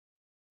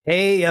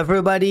Hey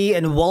everybody,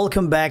 and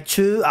welcome back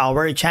to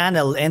our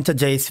channel. In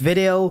today's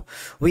video,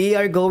 we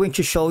are going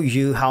to show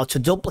you how to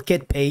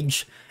duplicate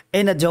page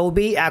in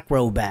Adobe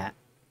Acrobat.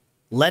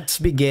 Let's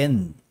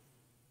begin.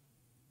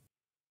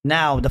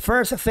 Now, the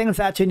first thing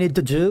that you need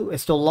to do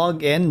is to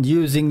log in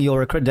using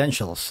your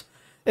credentials.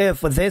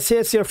 If this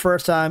is your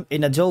first time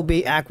in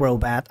Adobe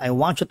Acrobat, I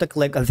want you to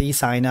click the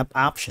sign up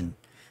option.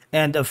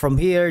 And from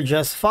here,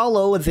 just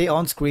follow the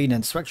on-screen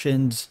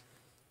instructions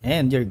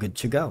and you're good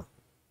to go.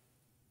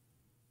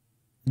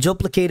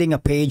 Duplicating a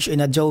page in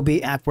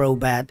Adobe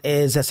Acrobat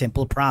is a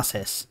simple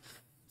process.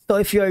 So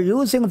if you're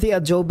using the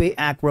Adobe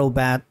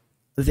Acrobat,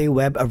 the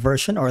web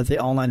version or the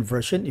online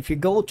version, if you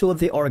go to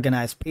the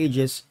organized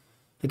pages,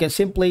 you can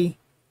simply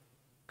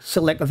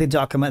select the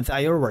document that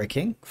you're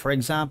working. For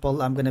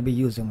example, I'm going to be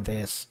using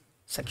this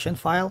section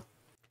file.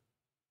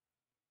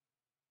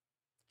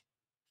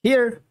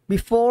 Here,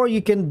 before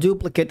you can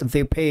duplicate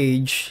the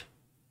page,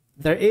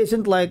 there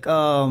isn't like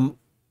an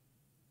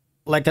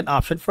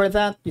option for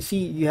that. You see,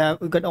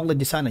 you can only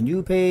design a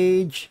new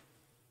page.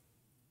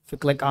 If you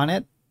click on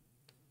it,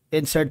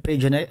 insert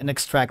page and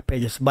extract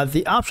pages. But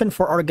the option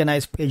for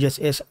organized pages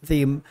is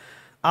the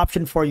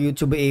option for you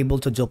to be able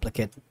to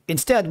duplicate.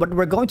 Instead, what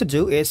we're going to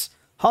do is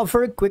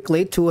hover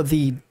quickly to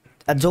the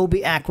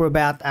Adobe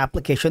Acrobat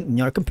application in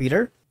your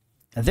computer.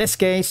 In this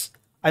case,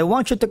 I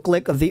want you to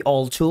click the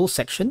All Tools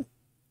section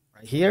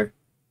right here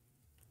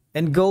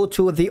and go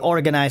to the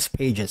organized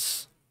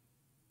pages.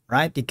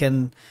 Right?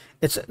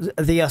 It's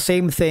the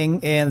same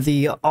thing in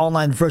the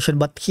online version,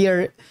 but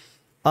here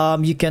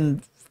you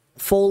can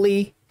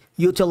fully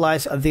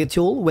utilize the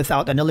tool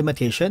without any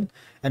limitation.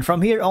 And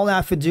from here, all I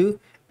have to do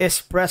is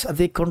press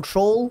the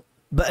Control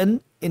button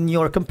in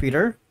your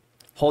computer.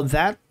 Hold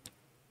that.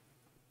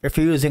 If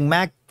you're using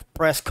Mac,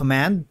 press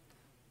Command,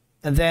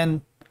 and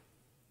then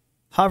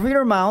hover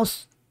your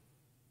mouse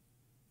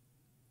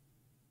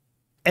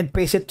and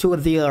paste it to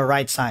the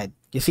right side.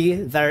 You see,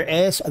 there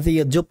is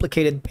the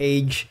duplicated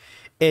page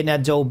in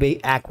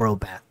Adobe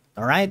Acrobat.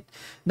 All right.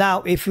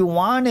 Now, if you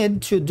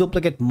wanted to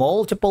duplicate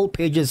multiple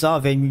pages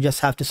of it, you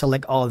just have to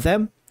select all of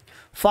them.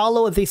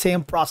 Follow the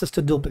same process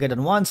to duplicate it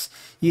once.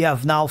 You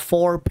have now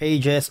 4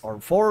 pages or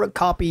 4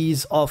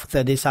 copies of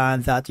the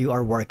design that you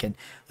are working.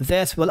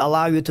 This will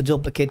allow you to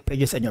duplicate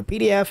pages in your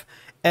PDF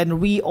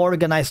and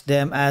reorganize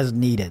them as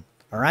needed.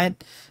 All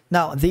right.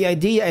 Now, the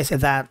idea is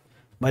that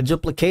by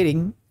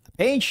duplicating a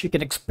page, you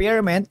can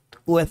experiment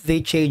with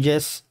the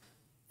changes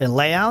in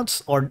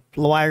layouts or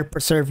while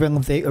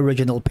preserving the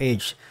original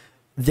page.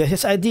 This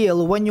is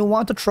ideal when you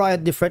want to try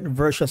different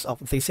versions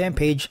of the same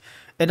page,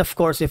 and of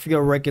course if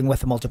you're working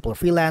with multiple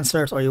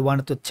freelancers or you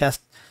wanted to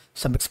test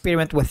some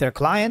experiment with your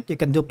client, you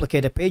can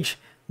duplicate a page,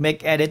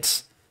 make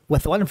edits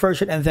with one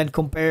version, and then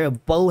compare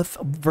both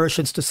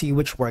versions to see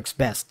which works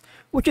best,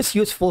 which is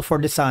useful for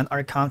design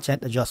or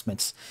content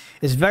adjustments.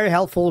 It's very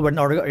helpful when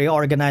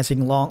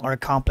reorganizing long or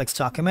complex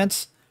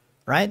documents,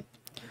 right?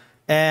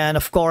 And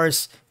of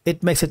course,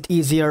 it makes it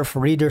easier for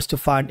readers to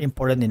find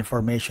important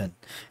information.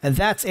 And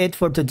that's it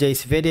for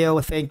today's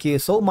video. Thank you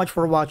so much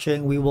for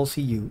watching. We will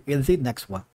see you in the next one.